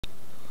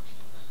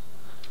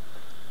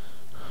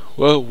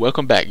Well,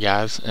 welcome back,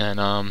 guys.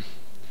 And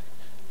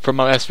from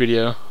my last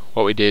video,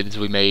 what we did is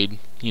we made,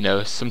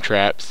 some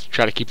traps,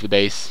 try to keep the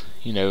base,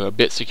 a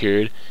bit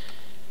secured,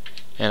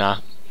 and I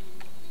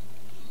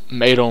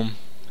made them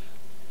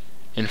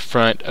in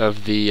front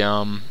of the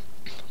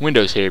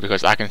windows here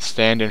because I can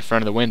stand in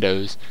front of the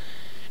windows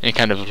and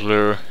kind of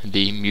lure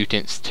the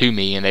mutants to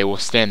me, and they will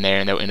stand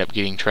there and they'll end up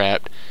getting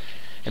trapped.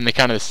 And they're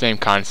kind of the same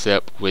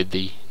concept with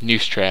the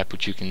noose trap,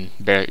 which you can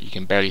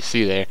barely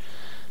see there.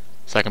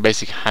 So I can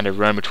basically kind of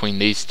run between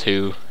these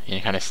two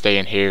and kind of stay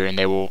in here, and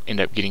they will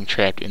end up getting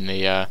trapped in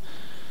the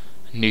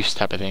noose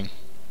type of thing.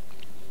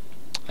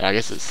 I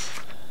guess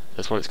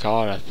that's what it's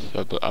called.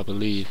 I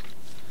believe.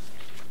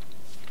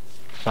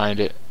 Find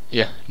it.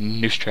 Yeah,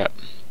 noose trap.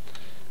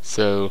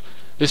 So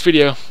this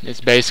video is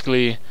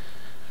basically,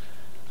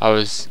 I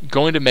was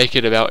going to make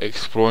it about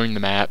exploring the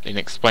map and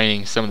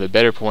explaining some of the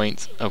better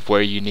points of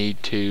where you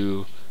need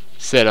to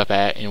set up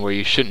at and where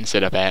you shouldn't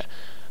set up at.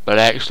 But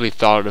I actually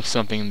thought of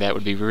something that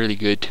would be really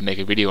good to make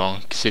a video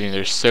on, considering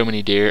there's so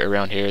many deer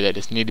around here that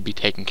just need to be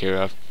taken care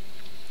of.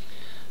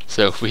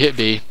 So if we hit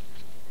B,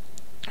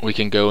 we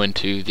can go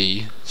into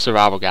the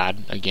survival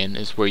guide. Again,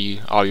 is where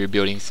all your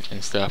buildings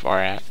and stuff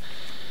are at.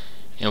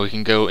 And we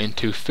can go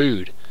into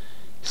food.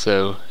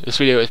 So this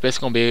video is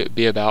basically going to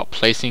be about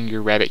placing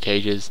your rabbit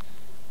cages,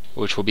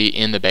 which will be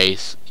in the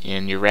base,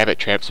 and your rabbit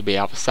traps will be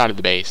outside of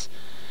the base.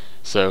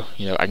 So,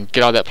 I can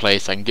get all that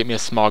placed, I can get me a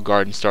small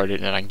garden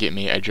started, and I can get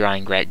me a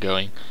drying rack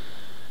going.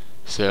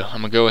 So,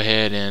 I'm going to go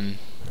ahead and,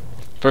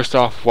 first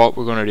off, what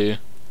we're going to do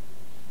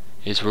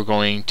is we're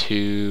going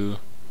to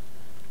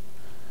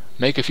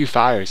make a few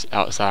fires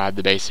outside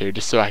the base here,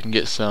 just so I can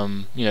get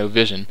some,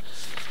 vision.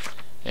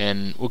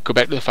 And we'll go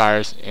back to the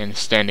fires and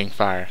standing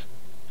fire.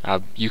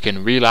 You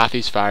can relight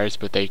these fires,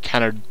 but they're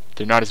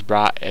not as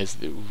bright as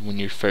when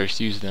you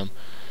first use them.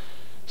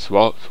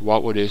 So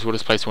what we'll do is we'll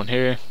just place one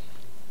here.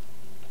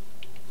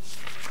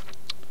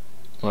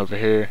 Come over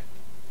here.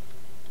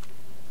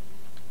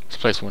 Let's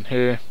place one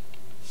here.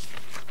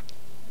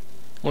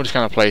 We'll just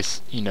kind of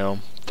place,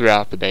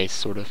 throughout the base,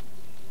 sort of.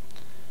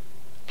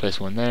 Place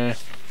one there.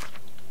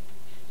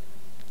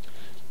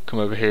 Come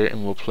over here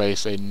and we'll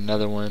place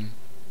another one.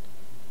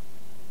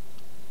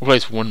 We'll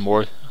place one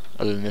more,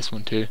 other than this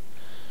one too.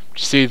 But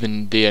you see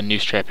the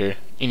noose trap here.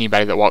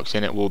 Anybody that walks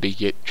in it will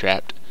get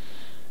trapped.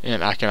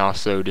 And I can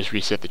also just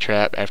reset the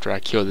trap after I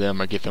kill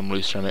them or get them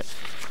loose from it.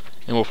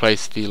 And we'll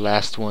place the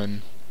last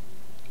one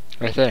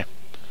right there.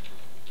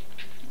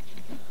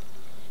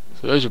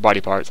 So those are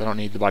body parts. I don't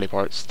need the body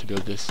parts to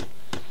build this.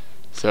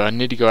 So I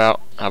need to go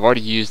out. I've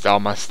already used all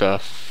my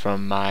stuff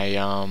from my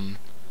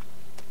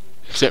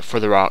except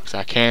for the rocks.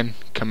 I can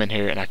come in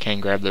here and I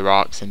can grab the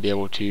rocks and be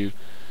able to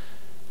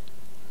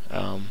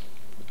I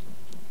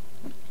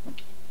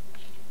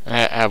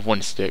have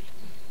one stick.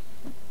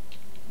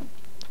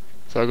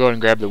 So I'll go ahead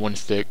and grab the one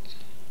stick,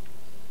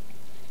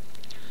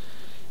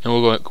 and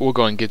we'll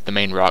go and get the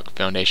main rock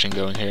foundation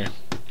going here.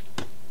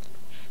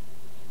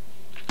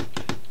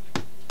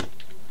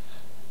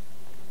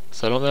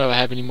 So I don't know if I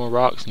have any more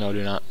rocks. No, I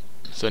do not.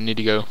 So I need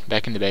to go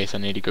back in the base. I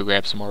need to go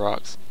grab some more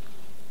rocks.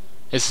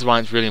 This is why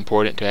it's really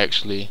important to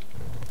actually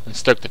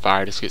stoke the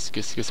fire. Just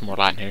get some more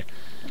light in here.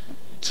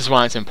 This is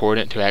why it's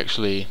important to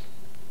actually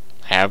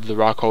have the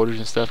rock holders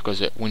and stuff,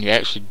 because when you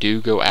actually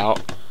do go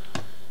out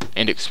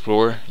and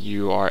explore,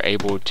 you are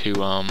able to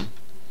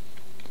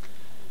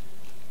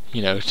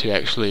to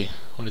actually,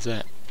 what is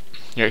that?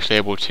 You're actually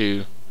able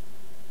to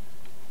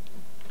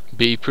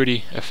be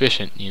pretty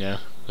efficient,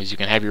 because you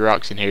can have your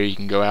rocks in here, you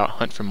can go out,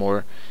 hunt for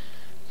more.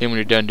 Then when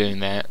you're done doing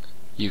that,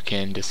 you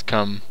can just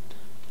come,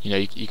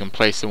 you can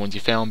place the ones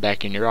you found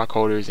back in your rock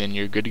holders and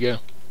you're good to go.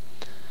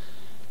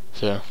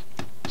 So,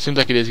 seems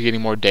like it is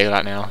getting more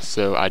daylight now,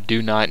 so I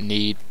do not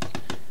need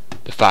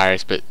the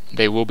fires, but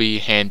they will be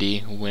handy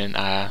when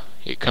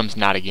it comes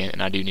night again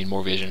and I do need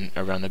more vision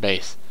around the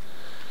base.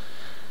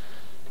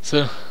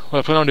 So what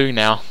I plan on doing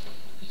now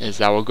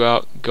is I will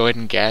go ahead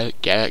and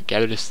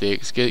gather the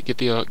sticks, get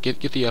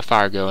the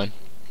fire going,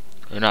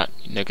 or not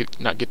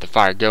get the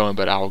fire going,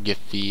 but I'll get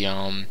the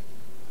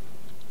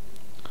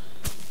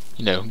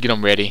get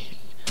them ready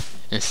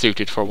and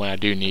suited for when I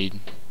do need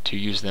to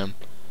use them.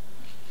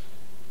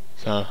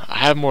 So I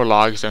have more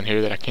logs down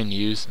here that I can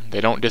use. They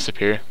don't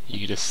disappear. You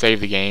can just save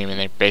the game and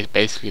they're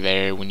basically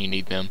there when you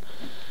need them.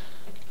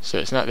 So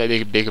it's not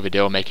that big of a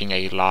deal making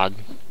a log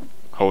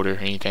holder or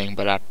anything,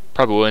 but I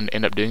probably will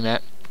end up doing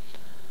that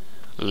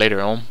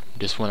later on,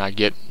 just when I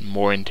get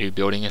more into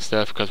building and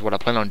stuff, because what I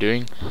plan on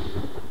doing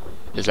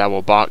is I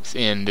will box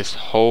in this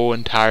whole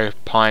entire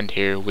pond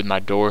here with my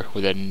door,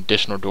 with an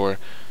additional door.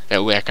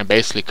 That way I can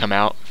basically come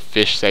out,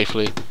 fish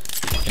safely,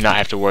 and not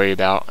have to worry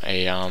about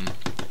a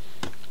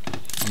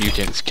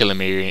mutants killing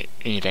me or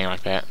anything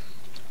like that.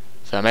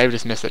 So I may have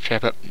just messed that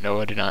trap up.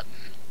 No, I did not.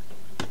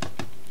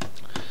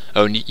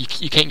 Oh, and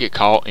you can't get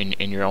caught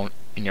in your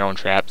own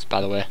traps, by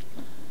the way.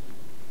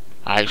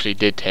 I actually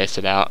did test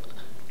it out.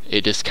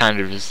 It just kind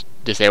of just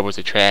disables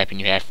the trap and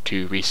you have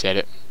to reset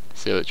it.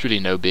 So it's really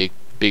no big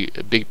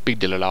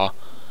deal at all.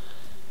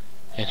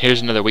 And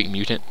here's another weak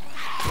mutant.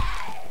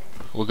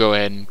 we'll go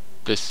ahead and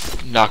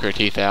just knock her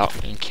teeth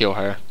out and kill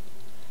her.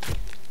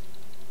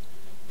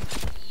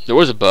 There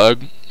was a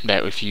bug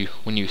that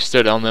when you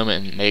stood on them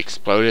and they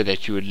exploded,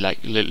 that you would like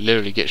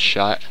literally get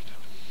shot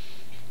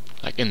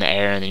like in the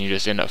air, and then you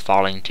just end up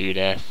falling to your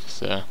death.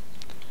 So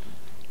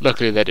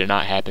luckily that did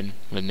not happen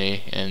with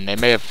me, and they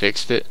may have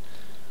fixed it,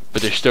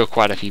 but there's still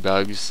quite a few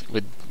bugs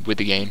with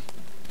the game.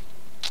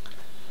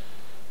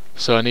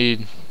 So I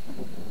need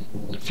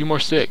a few more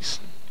sticks.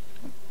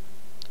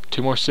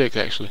 2 more sticks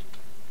actually.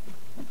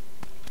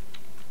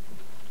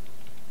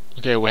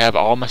 Okay, we have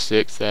all my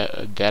sticks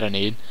that I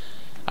need.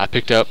 I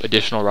picked up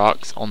additional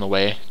rocks on the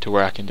way to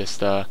where I can just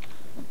that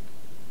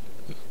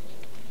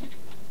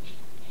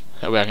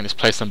way I can just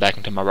place them back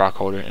into my rock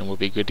holder and we'll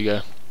be good to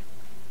go.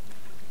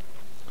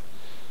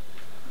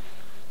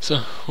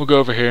 So we'll go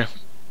over here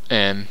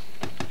and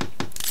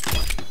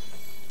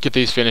get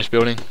these finished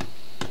building.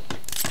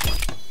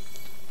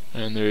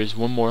 And there's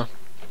one more.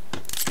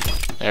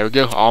 There we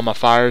go. All my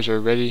fires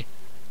are ready.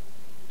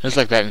 Just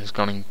like that, and it's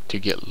going to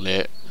get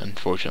lit,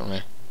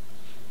 unfortunately.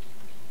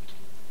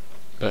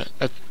 But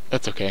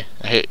that's okay.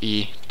 I hit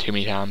E too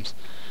many times.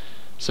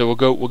 So we'll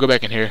go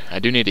back in here. I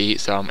do need to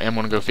eat, so I'm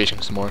going to go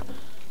fishing some more.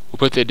 We'll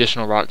put the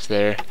additional rocks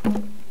there,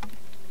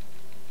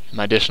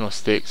 my additional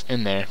sticks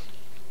in there.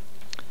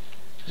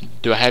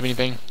 Do I have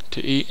anything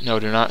to eat? No, I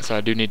do not. So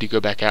I do need to go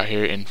back out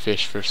here and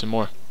fish for some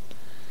more.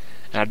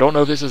 And I don't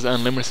know if this is an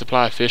unlimited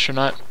supply of fish or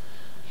not,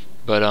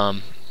 but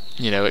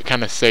you know, it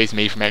kind of saves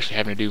me from actually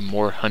having to do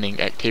more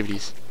hunting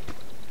activities.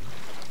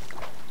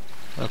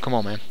 Oh, come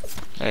on, man.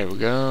 There we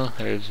go.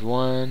 There's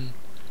 1,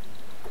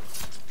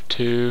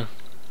 2.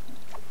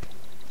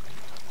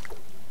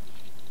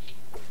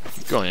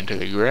 Going into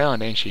the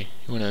ground, ain't she?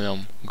 You one of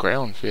them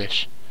ground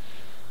fish.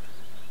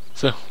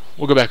 So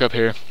we'll go back up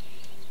here,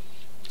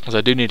 because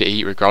I do need to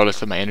eat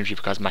regardless of my energy,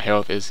 because my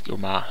health is, or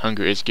my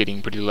hunger is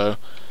getting pretty low.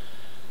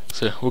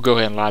 So we'll go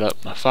ahead and light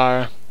up my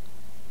fire.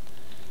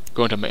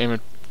 Go into my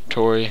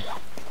inventory.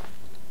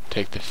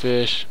 Take the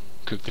fish,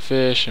 cook the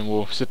fish, and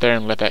we'll sit there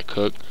and let that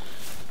cook.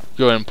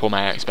 Go ahead and pull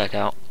my axe back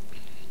out.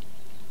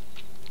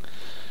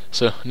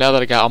 So now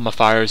that I got all my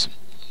fires,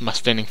 my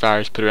standing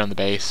fires put around the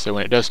base, so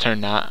when it does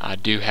turn night, I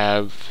do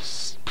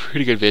have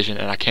pretty good vision,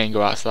 and I can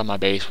go outside my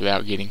base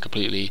without getting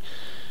completely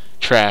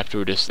trapped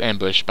or just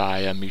ambushed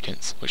by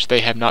mutants, which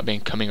they have not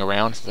been coming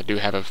around, since I do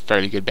have a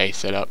fairly good base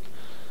set up.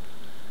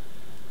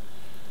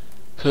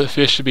 So the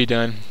fish should be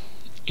done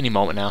any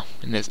moment now,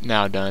 and it's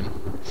now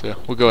done. So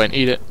we'll go ahead and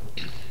eat it,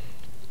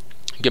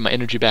 get my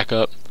energy back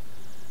up,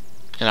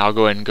 and I'll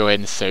go ahead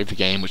and save the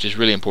game, which is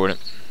really important.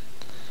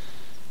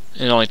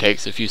 And it only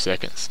takes a few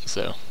seconds.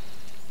 So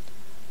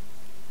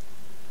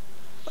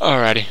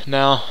alrighty,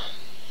 now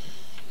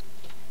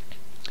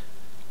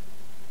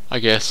I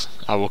guess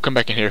I will come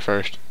back in here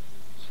first,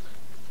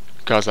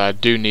 because I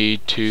do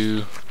need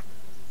to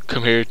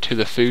come here to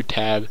the food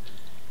tab,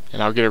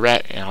 and I'll get a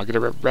rat, and I'll get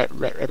a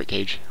rabbit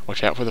cage.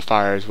 Watch out for the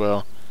fire as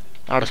well.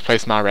 I'll just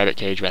place my rabbit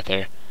cage right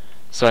there.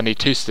 So I need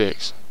 2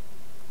 sticks.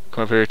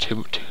 Come over here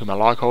to my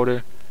log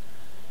holder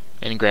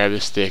and grab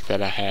the stick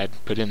that I had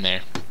put in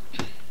there.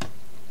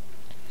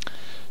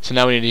 So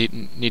now we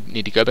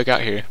need to go back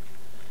out here,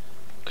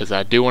 because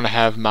I do want to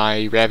have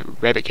my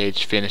rabbit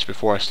cage finished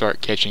before I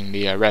start catching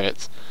the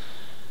rabbits.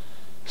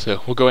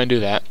 So we'll go ahead and do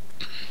that.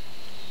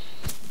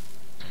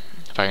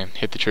 If I can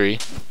hit the tree.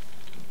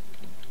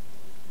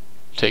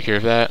 Take care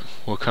of that.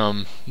 We'll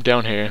come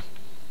down here,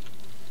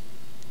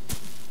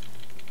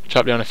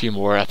 chop down a few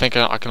more. I think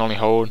I can only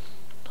hold.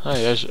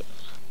 Hey, there's.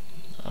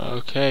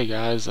 Okay,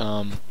 guys.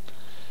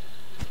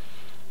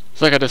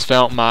 It's like I just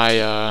found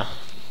my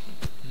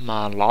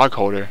my log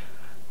holder.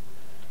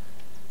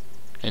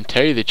 And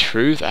tell you the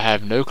truth, I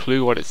have no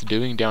clue what it's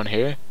doing down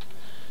here,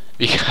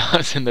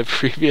 because in the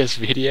previous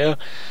video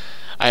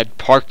I had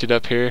parked it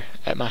up here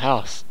at my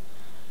house.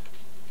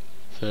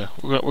 So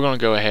we're gonna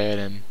go ahead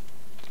and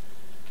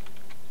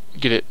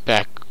get it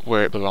back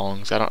where it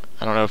belongs. I don't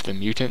know if the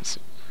mutants,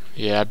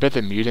 yeah, I bet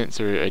the mutants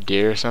or a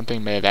deer or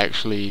something may have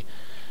actually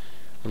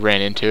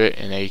ran into it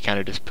and they kind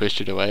of just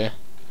pushed it away.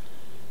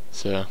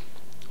 So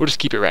we'll just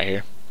keep it right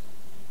here.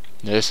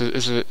 Now, it's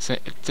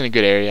in a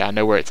good area. I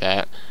know where it's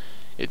at.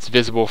 It's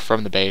visible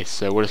from the base,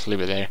 so we'll just leave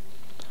it there.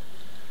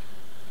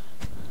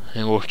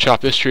 And we'll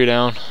chop this tree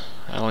down.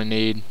 I only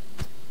need,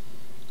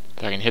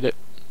 if I can hit it.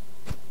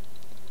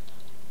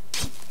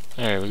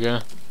 There we go.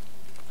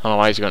 I don't know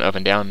why he's going up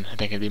and down. I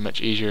think it'd be much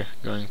easier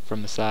going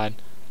from the side.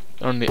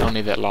 I don't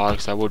need that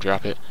log, so I will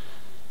drop it.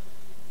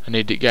 I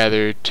need to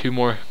gather 2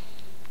 more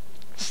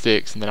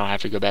sticks, and then I'll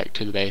have to go back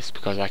to the base,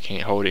 because I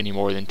can't hold any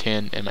more than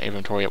 10 in my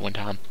inventory at one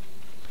time.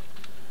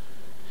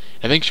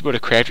 I think you should be able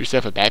to craft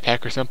yourself a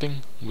backpack or something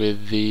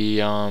with the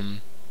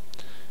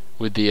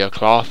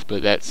cloth,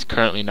 but that's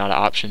currently not an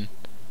option.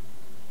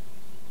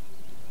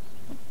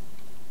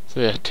 So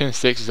yeah, 10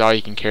 sticks is all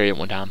you can carry at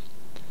one time.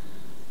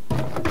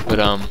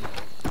 But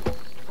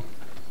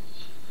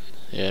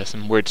yeah,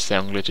 some weird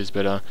sound glitches,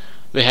 but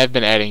they have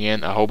been adding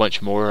in a whole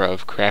bunch more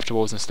of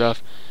craftables and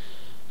stuff.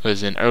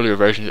 Because in earlier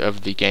versions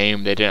of the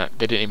game, they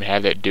didn't even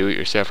have that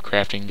do-it-yourself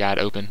crafting guide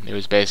open. It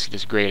was basically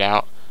just grayed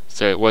out.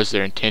 So it was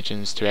their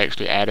intentions to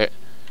actually add it,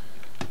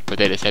 but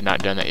they just had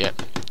not done that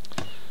yet.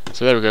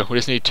 So there we go. We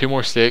just need 2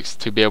 more sticks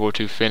to be able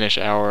to finish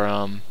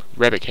our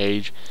rabbit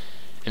cage,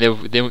 and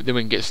then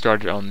we can get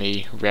started on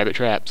the rabbit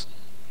traps.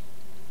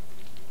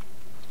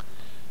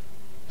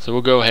 So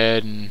we'll go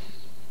ahead and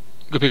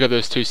go pick up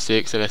those 2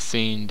 sticks that I've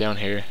seen down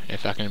here,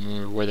 if I can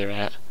remember where they're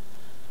at.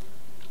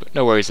 But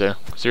no worries though,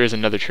 because there is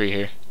another tree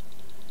here.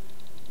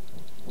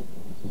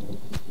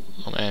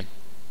 Oh man,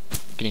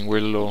 getting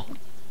weird little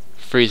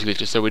freeze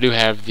glitches. So we do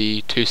have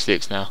the 2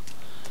 sticks now.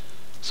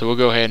 So we'll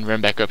go ahead and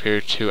run back up here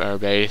to our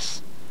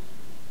base.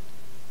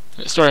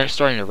 It's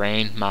starting to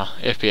rain. My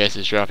FPS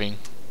is dropping.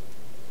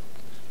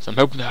 So I'm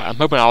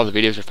hoping all the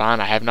videos are fine.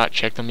 I have not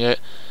checked them yet,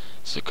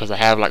 because I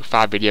have like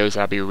 5 videos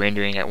that I'll be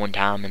rendering at one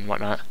time and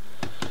whatnot.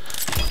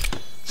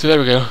 So there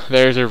we go.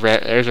 There's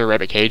our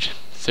rabbit cage.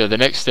 So the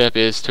next step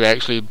is to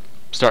actually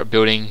start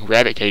building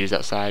rabbit cages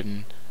outside,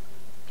 and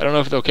I don't know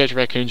if they'll catch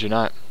raccoons or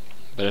not,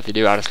 but if they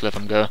do, I'll just let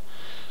them go.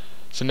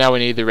 So now we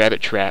need the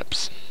rabbit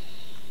traps.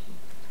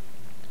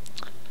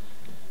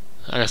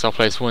 I guess I'll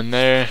place one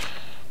there.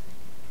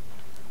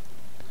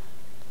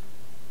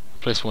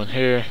 Place one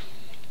here.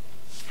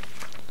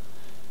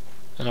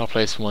 And I'll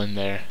place one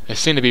there. They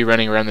seem to be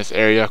running around this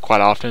area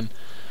quite often,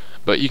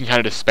 but you can kind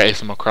of just space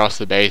them across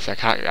the base. I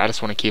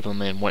just want to keep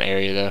them in one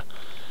area though.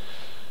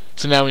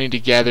 So now we need to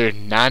gather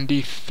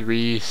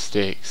 93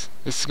 sticks.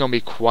 This is going to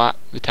be quite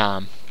the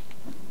time.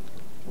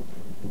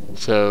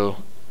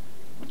 So,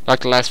 like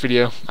the last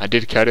video, I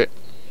did cut it.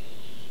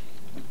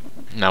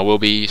 And I will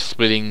be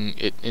splitting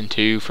it in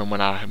 2 from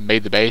when I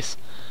made the base.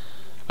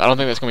 I don't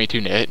think that's going to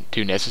be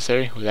too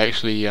necessary with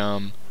actually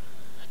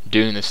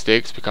doing the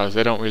sticks, because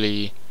they don't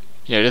really,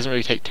 it doesn't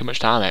really take too much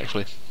time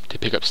actually to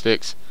pick up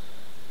sticks.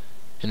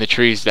 And the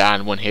trees die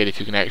in one hit if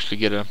you can actually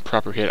get a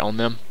proper hit on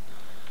them.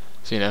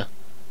 So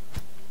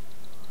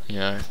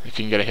if you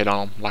can get a hit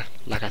on them,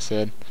 like I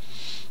said.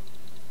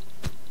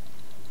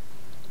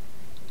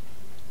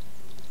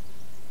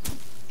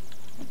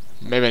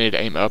 Maybe I need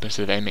to aim up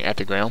instead of aiming at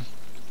the ground.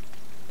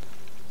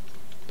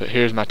 But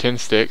here's my 10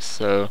 sticks,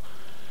 so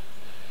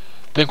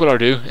I think what I'll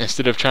do,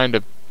 instead of trying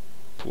to,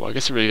 well, I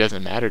guess it really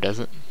doesn't matter, does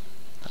it?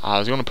 I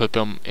was going to put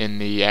them in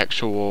the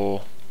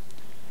actual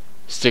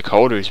stick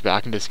holders, but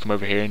I can just come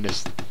over here and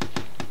just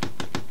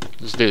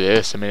do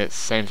this. I mean, it's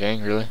the same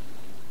thing, really.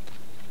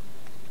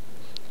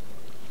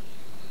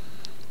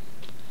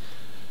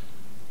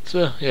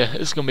 So, yeah,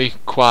 it's going to be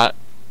quite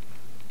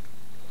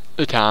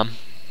the time.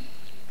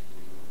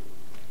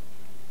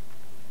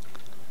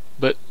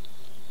 But,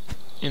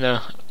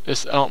 I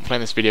don't plan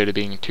this video to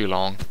being too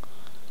long.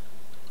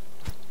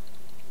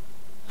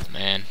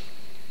 Man,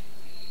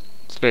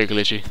 it's very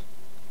glitchy.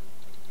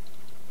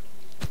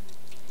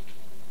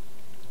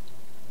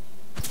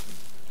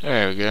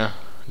 There we go.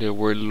 Do a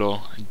weird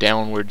little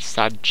downward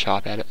side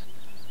chop at it.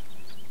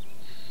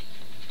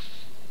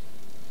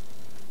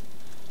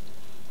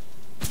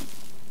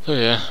 So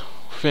yeah,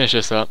 we'll finish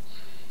this up.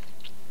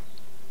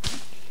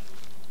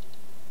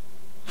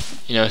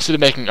 Instead of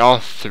making all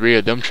 3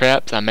 of them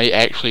traps, I may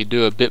actually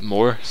do a bit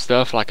more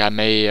stuff. Like I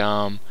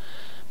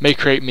may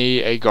create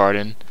me a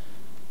garden,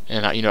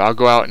 and I'll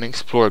go out and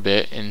explore a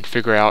bit and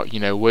figure out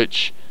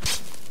which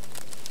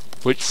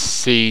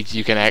seeds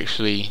you can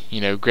actually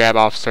grab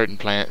off certain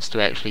plants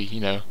to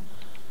actually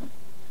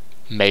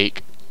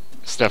make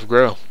stuff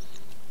grow.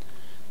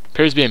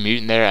 Appears to be a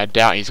mutant there. I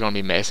doubt he's gonna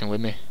be messing with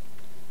me.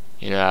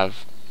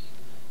 I've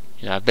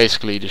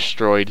basically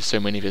destroyed so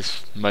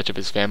much of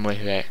his family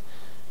that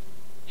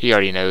he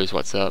already knows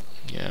what's up.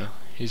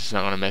 He's just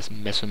not gonna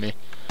mess with me.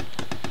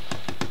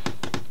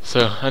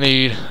 So I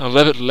need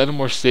 11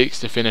 more sticks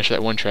to finish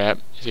that one trap.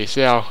 So you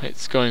see how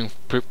it's going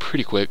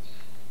pretty quick.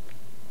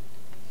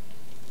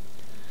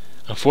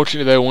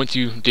 Unfortunately though, once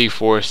you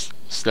deforest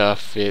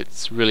stuff,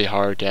 it's really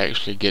hard to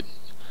actually get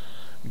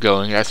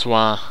going. That's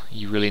why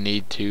you really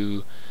need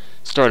to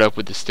start up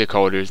with the stick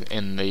holders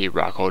and the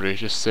rock holders,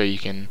 just so you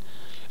can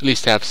at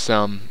least have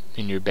some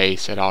in your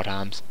base at all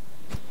times.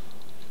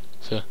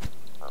 So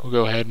we'll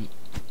go ahead and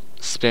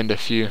spend a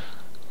few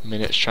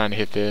minutes trying to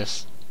hit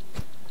this.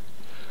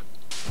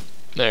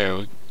 There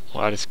we go.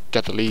 Well, I just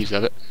got the leaves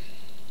of it.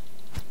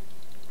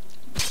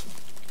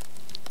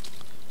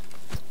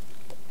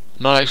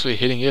 I'm not actually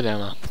hitting it,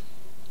 am I?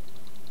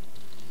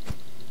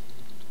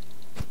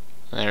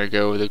 There we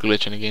go, with the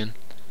glitching again.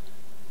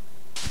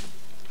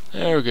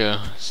 There we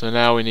go. So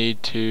now we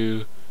need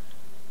to...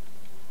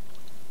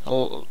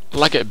 I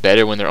like it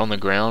better when they're on the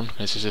ground.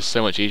 It's just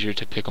so much easier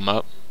to pick them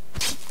up.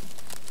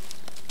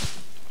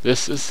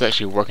 This is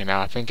actually working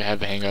out. I think I have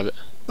the hang of it.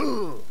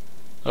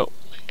 Oh,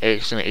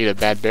 Eric's gonna eat a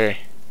bad berry.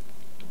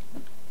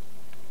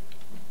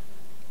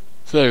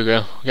 So there we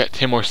go. We got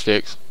 10 more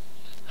sticks.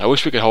 I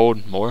wish we could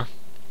hold more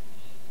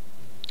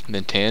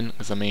than 10,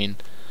 because I mean,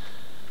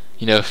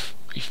 if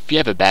you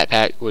have a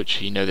backpack, which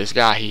this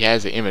guy, he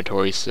has an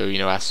inventory, so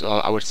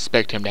I would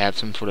expect him to have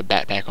some sort of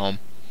backpack on.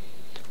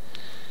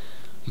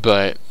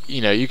 But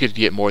you know, you could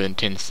get more than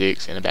 10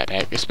 sticks in a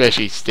backpack,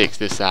 especially sticks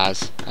this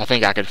size. I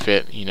think I could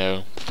fit, you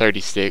know,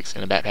 30 sticks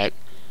in a backpack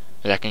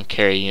that I can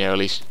carry, you know, at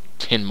least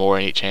 10 more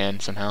in each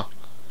hand somehow.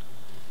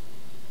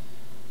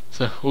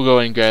 So we'll go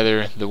ahead and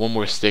gather the one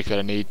more stick that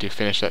I need to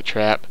finish that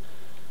trap.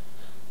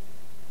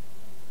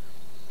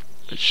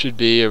 It should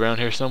be around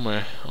here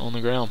somewhere on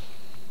the ground.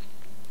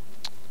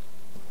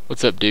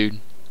 What's up, dude?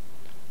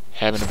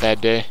 Having a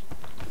bad day?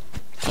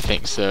 I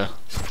think so.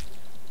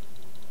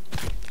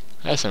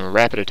 That's some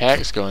rapid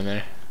attacks going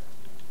there.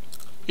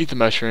 Eat the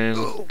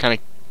mushroom. Kind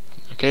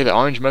of... Okay, the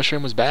orange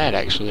mushroom was bad,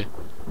 actually.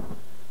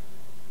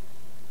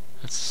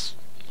 That's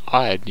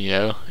odd, you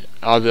know.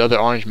 All the other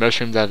orange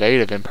mushrooms I've ate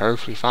have been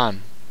perfectly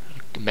fine.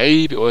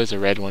 Maybe it was a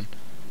red one.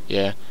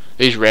 Yeah,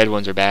 these red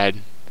ones are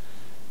bad.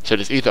 So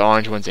just eat the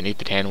orange ones and eat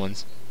the tan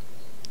ones.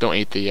 Don't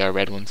eat the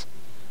red ones.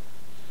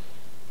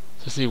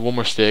 So let's need one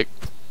more stick.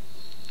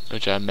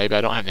 Which maybe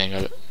I don't have any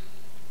of it.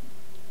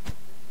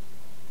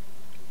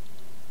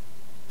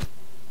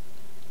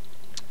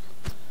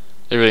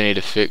 They really need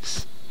to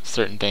fix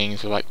certain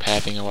things with like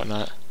pathing and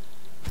whatnot.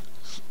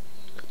 It's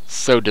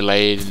so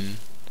delayed, and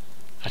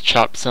I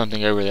chopped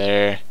something over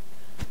there.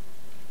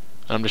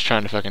 I'm just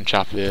trying to fucking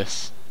chop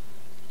this.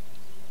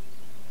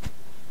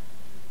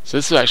 So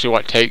this is actually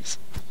what takes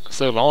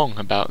so long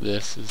about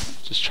this,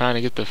 is just trying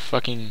to get the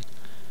fucking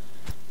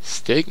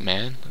stick,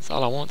 man. That's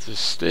all I want is a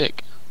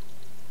stick.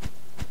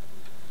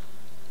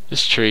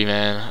 This tree,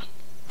 man.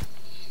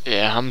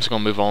 Yeah, I'm just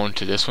gonna move on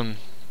to this one,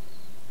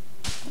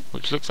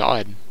 which looks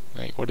odd.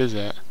 Like, what is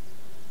that?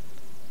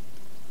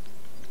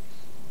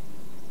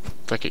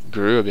 It's like it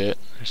grew a bit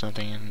or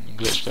something and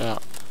glitched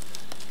out.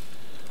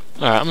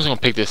 Alright, I'm just gonna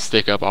pick this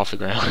stick up off the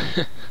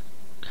ground.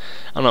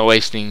 I'm not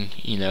wasting,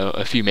 you know,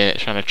 a few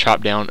minutes trying to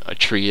chop down a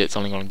tree that's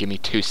only gonna give me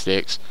 2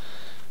 sticks,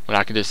 when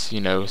I can just,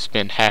 you know,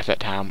 spend half that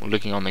time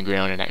looking on the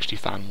ground and actually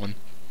find one.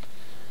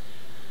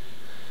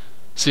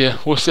 So yeah,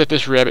 we'll set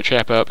this rabbit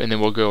trap up, and then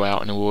we'll go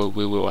out and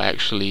we will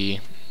actually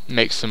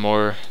make some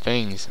more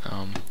things.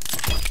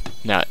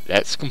 Now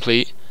that's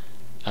complete.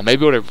 I may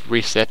be able to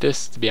reset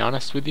this, to be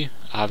honest with you.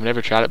 I've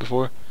never tried it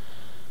before,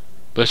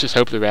 but let's just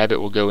hope the rabbit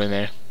will go in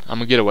there. I'm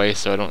gonna get away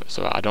so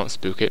I don't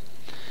spook it.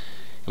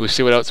 And we'll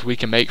see what else we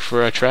can make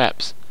for our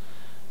traps.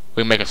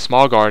 We can make a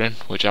small garden,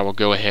 which I will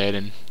go ahead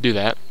and do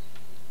that.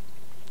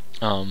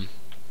 Don't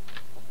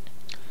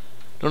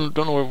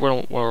know where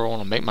I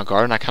want to make my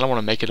garden. I kind of want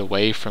to make it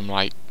away from,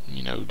 like,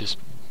 you know, just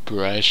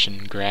brush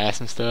and grass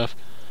and stuff.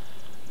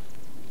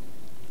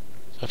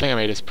 So I think I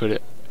may just put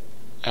it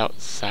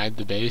outside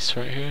the base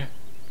right here.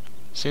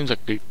 Seems like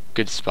a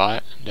good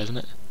spot, doesn't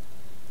it?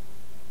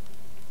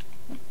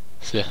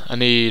 So I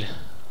need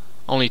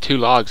only 2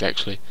 logs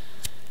actually.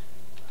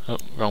 Oh,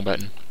 wrong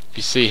button. If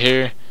you see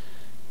here,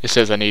 it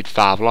says I need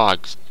 5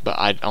 logs, but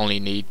I only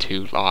need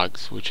 2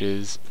 logs, which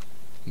is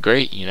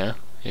great, you know.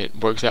 It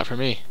works out for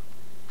me.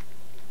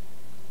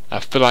 I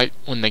feel like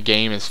when the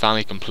game is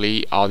finally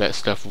complete, all that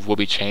stuff will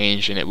be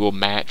changed and it will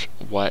match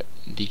what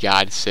the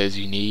guide says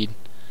you need.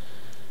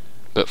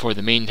 But for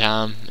the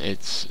meantime,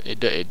 it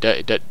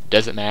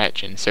doesn't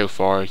match, and so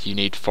far you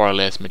need far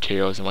less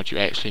materials than what you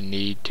actually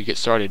need to get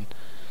started.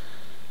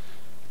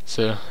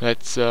 So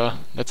that's a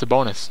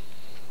bonus.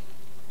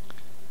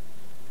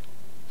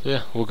 So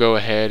yeah, we'll go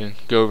ahead and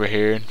go over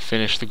here and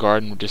finish the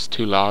garden with just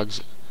 2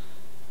 logs.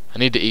 I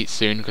need to eat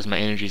soon because my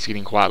energy is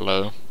getting quite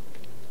low.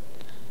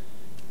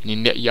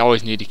 And you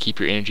always need to keep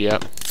your energy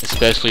up,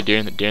 especially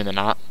during the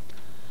night.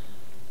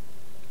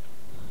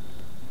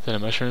 Is that a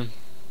mushroom?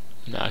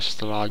 No, it's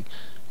just a log.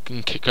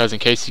 Because in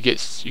case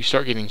you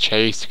start getting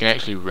chased, you can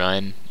actually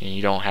run, and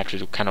you don't have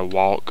to kind of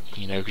walk.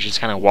 You know, because you're just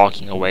kind of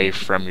walking away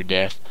from your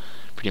death,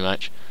 pretty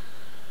much.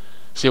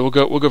 So yeah, we'll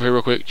go over here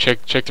real quick.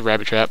 Check the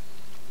rabbit trap.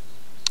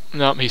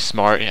 Nope, he's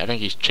smart. I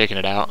think he's checking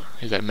it out.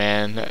 He's like,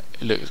 man, that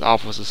looks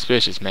awful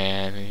suspicious,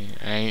 man.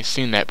 I ain't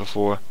seen that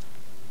before.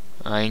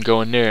 I ain't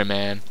going near,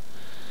 man.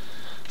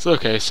 So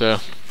okay, so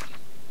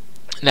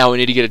now we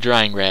need to get a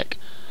drying rack.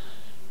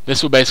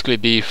 This will basically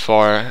be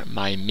for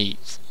my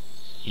meats.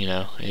 You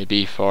know, it'd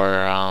be for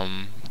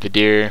the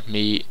deer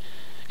meat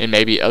and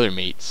maybe other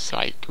meats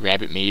like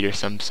rabbit meat or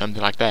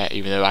something like that.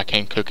 Even though I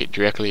can cook it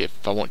directly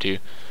if I want to.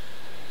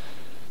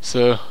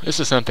 So this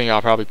is something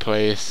I'll probably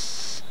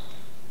place.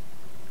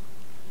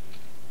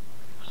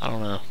 I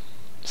don't know.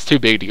 It's too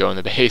big to go in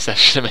the base. I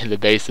should have made the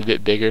base a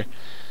bit bigger.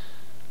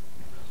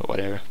 But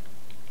whatever.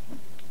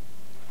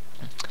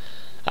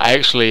 I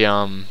actually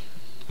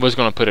was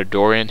gonna put a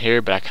door in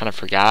here, but I kind of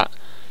forgot.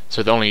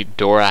 So the only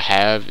door I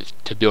have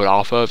to build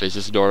off of is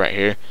this door right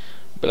here.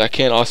 But I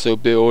can also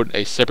build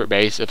a separate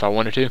base if I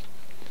wanted to.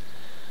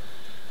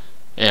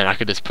 And I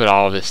could just put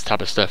all of this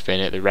type of stuff in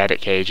it. The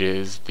rabbit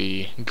cages,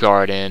 the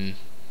garden,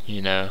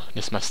 you know,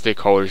 just my stick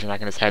holders. And I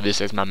can just have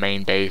this as my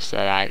main base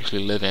that I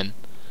actually live in.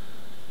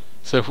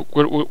 So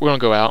we're going to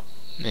go out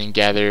and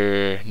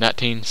gather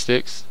 19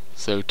 sticks.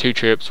 So 2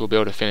 trips we'll be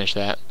able to finish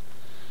that.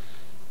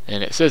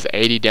 And it says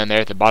 80 down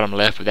there at the bottom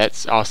left, but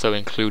that's also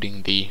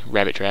including the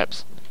rabbit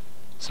traps.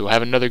 So we'll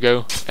have another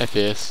go at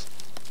this.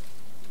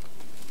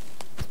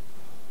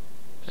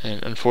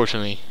 and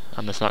unfortunately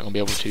I'm just not going to be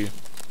able to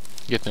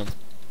get them.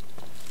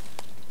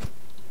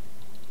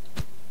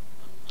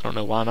 I don't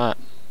know why not.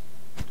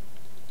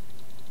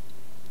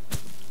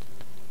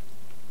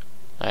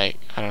 Like,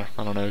 I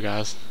don't know,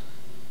 guys.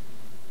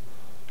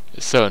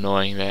 It's so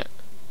annoying that,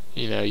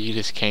 you know, you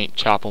just can't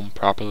chop them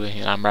properly,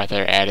 and I'm right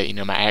there at it. You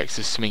know, my axe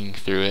is swinging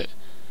through it.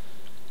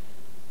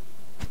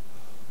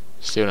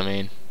 See what I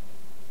mean?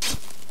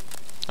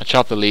 I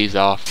chop the leaves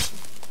off.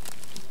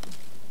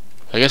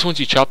 I guess once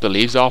you chop the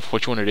leaves off,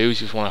 what you want to do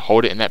is you just want to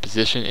hold it in that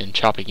position and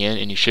chop again,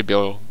 and you should be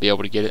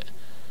able to get it.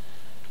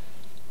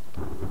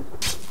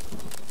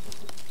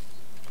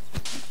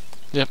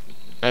 Yep,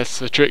 that's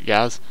the trick,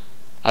 guys.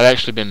 I've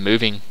actually been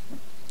moving,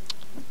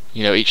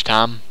 you know, each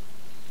time,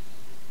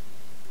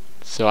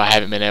 so I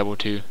haven't been able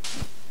to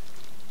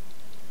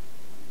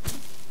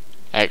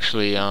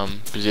actually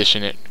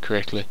position it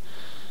correctly.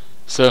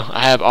 So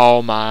I have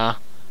all my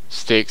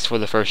sticks for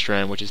the first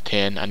run, which is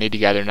 10. I need to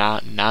gather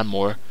 9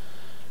 more.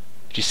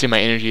 But you see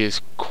my energy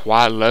is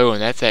quite low,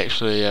 and that's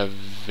actually a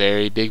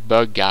very big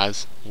bug,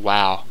 guys.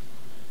 Wow.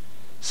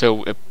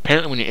 So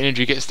apparently when your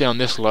energy gets down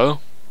this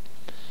low,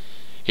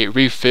 it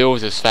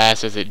refills as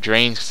fast as it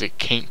drains, because it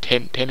can't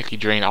technically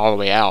drain all the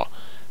way out.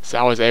 So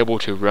I was able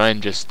to run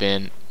just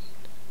then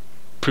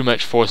pretty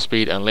much full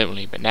speed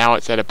unlimitedly, but now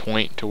it's at a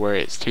point to where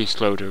it's too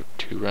slow to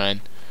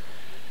run.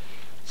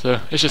 So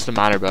it's just a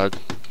minor bug,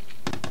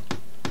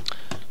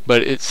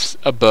 but it's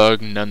a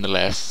bug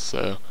nonetheless.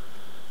 So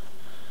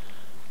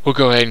we'll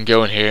go ahead and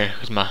go in here,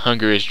 because my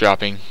hunger is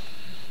dropping,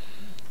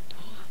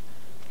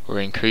 or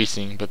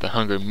increasing, but the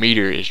hunger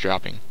meter is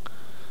dropping.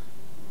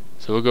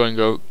 So we'll go and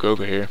go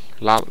over here,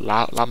 light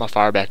my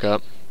fire back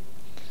up,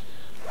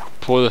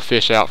 pull the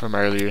fish out from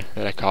earlier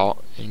that I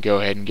caught, and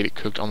go ahead and get it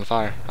cooked on the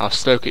fire. I'll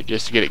stoke it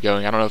just to get it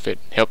going. I don't know if it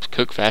helps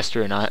cook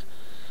faster or not,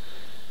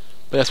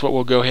 but that's what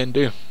we'll go ahead and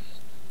do.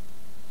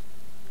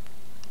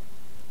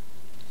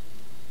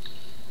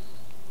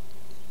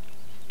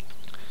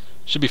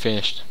 Should be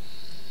finished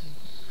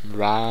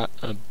right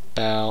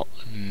about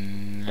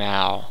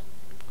now.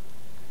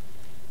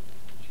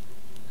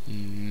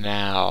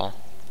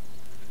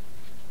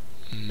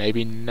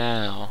 Maybe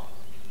now.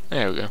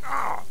 There we go.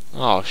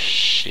 Oh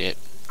shit.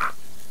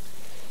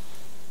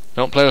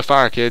 Don't play with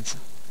fire, kids.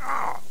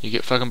 You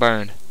get fucking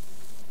burned.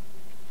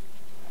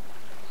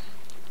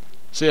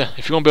 So yeah,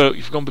 if you're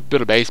gonna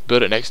build a base,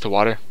 build it next to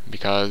water,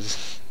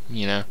 because,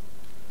 you know,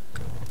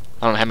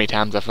 I don't know how many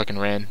times I fucking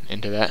ran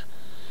into that.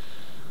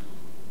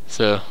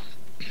 So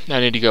I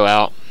need to go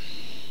out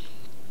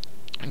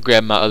and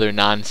grab my other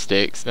 9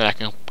 sticks, then I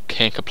can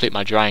complete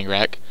my drying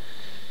rack,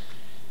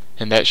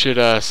 and that should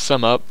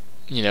sum up,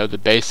 you know, the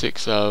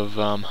basics of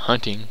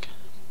hunting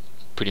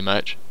pretty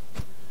much.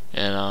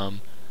 And I'll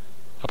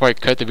probably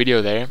cut the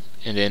video there,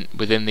 and then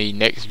within the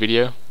next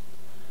video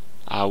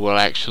I will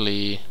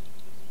actually,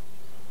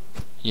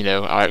 you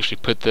know, I'll actually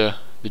put the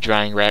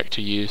drying rack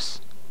to use.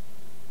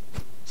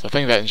 So I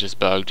think that is just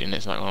bugged and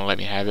it's not going to let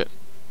me have it,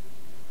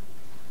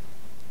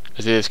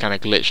 because it is kind of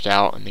glitched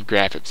out and the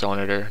graphics on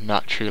it are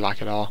not true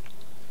like at all.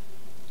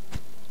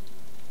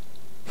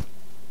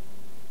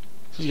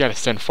 So you gotta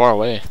stand far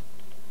away.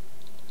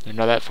 They're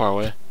not that far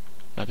away.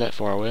 Not that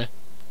far away.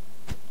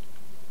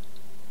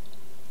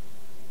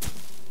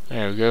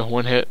 There we go.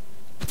 1 hit.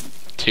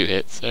 2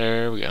 hits.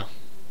 There we go.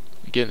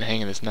 I'm getting the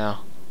hang of this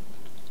now.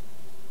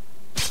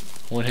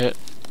 1 hit.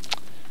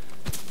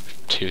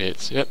 2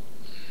 hits. Yep.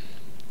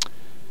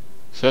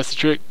 So that's the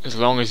trick. As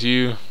long as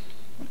you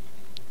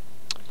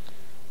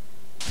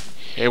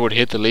able to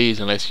hit the leaves,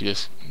 unless you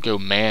just go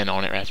man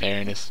on it right there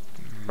and just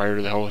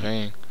murder the whole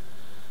thing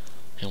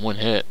in 1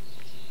 hit.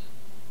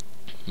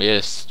 But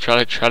yes,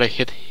 try to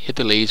hit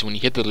the leaves. When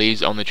you hit the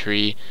leaves on the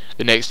tree,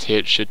 the next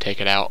hit should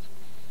take it out.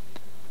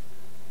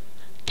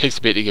 Takes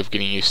a bit of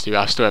getting used to.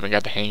 I still haven't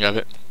got the hang of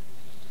it.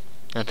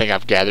 I think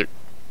I've gathered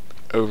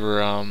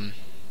over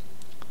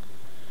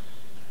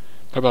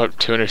about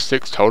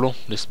 206 total,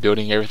 just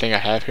building everything I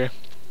have here.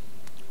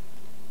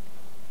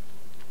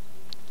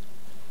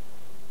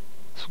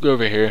 So go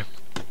over here,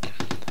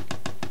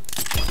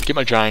 get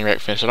my drying rack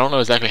finished. I don't know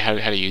exactly how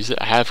to use it.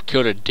 I have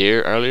killed a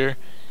deer earlier,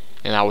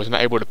 and I was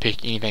not able to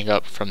pick anything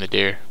up from the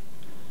deer.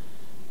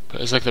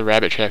 But it's like the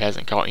rabbit trap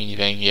hasn't caught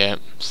anything yet.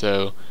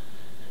 So,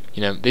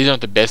 you know, these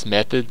aren't the best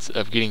methods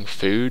of getting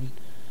food,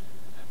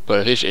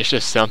 but it's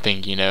just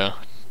something, you know,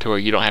 to where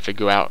you don't have to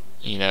go out.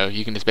 You know,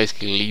 you can just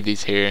basically leave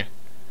these here,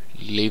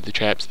 leave the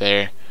traps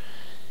there,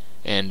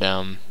 and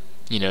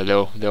you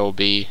know, they'll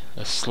be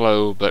a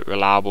slow but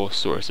reliable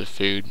source of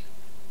food.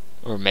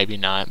 Or maybe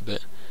not,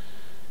 but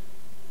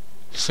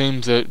it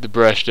seems that the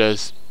brush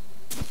does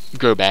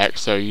grow back,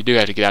 so you do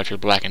have to get out your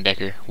Black &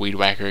 Decker weed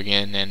whacker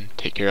again and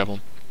take care of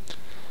them.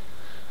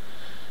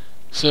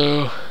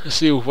 So let's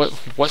see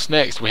what's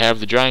next. We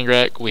have the drying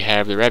rack, we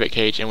have the rabbit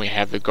cage, and we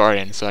have the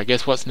garden. So I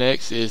guess what's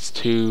next is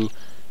to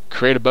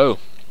create a bow.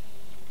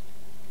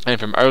 And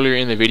from earlier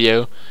in the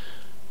video,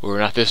 or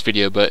not this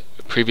video but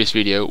a previous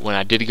video, when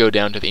I did go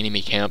down to the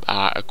enemy camp,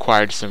 I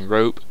acquired some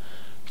rope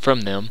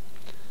from them,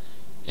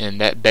 and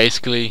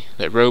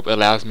that rope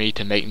allows me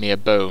to make me a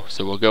bow.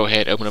 So we'll go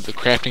ahead and open up the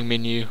crafting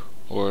menu,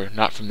 or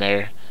not from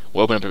there.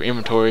 We'll open up our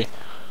inventory.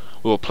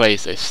 We'll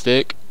place a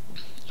stick,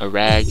 a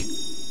rag,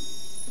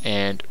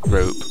 and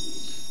rope,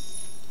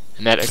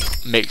 and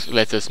that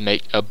lets us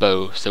make a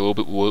bow. So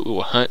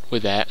we'll hunt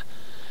with that.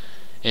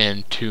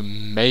 And to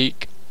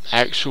make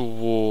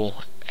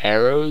actual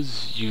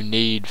arrows, you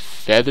need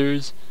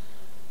feathers,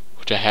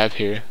 which I have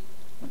here.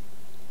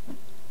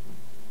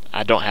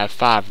 I don't have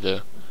 5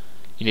 though.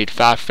 You need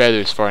 5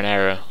 feathers for an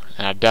arrow,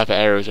 and I doubt the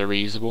arrows are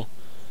reusable.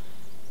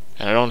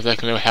 And I don't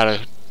exactly know how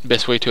to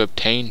best way to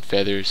obtain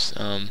feathers.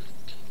 I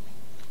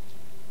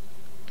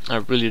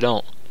really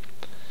don't.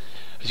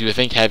 Because you would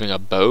think having a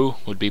bow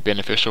would be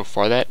beneficial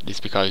for that,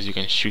 just because you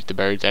can shoot the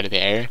birds out of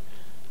the air.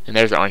 And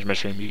there's the orange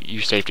mushroom.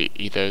 You're safe to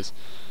eat those.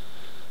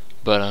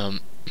 But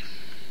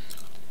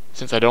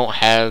since I don't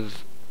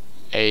have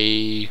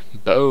a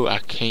bow, I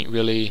can't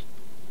really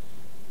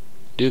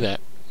do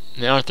that.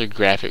 And aren't the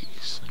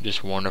graphics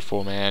just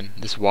wonderful, man?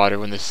 This water,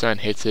 when the sun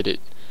hits it, it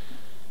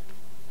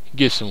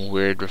gives some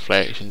weird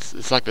reflections.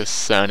 It's like the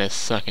sun is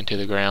sunk into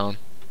the ground.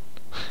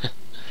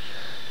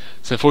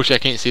 So unfortunately I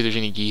can't see if there's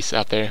any geese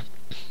out there,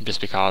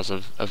 just because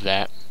of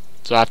that.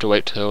 So I have to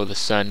wait till the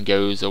sun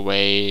goes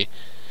away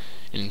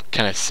and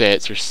kind of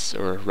sets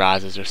or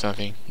rises or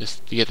something,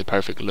 just to get the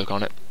perfect look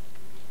on it.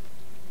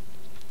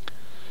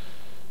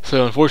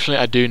 So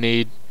unfortunately I do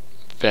need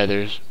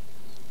feathers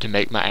to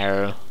make my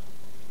arrow.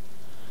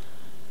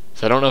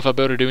 So I don't know if I'll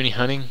be able to do any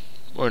hunting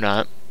or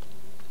not.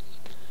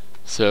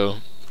 So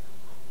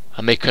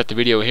I may cut the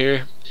video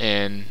here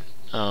and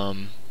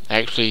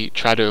actually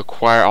try to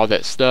acquire all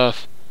that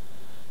stuff,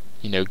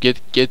 you know,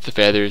 get the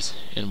feathers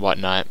and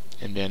whatnot,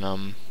 and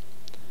then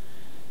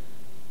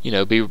you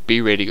know,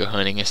 be ready to go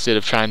hunting, instead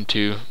of trying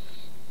to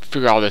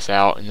figure all this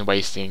out and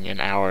wasting an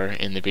hour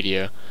in the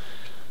video.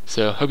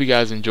 So hope you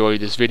guys enjoyed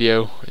this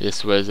video.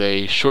 This was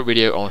a short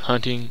video on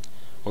hunting,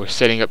 or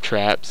setting up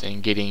traps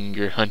and getting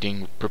your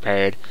hunting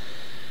prepared.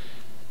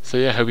 So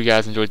yeah, hope you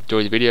guys enjoyed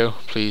the video.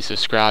 Please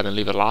subscribe and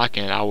leave a like,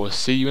 and I will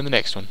see you in the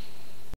next one.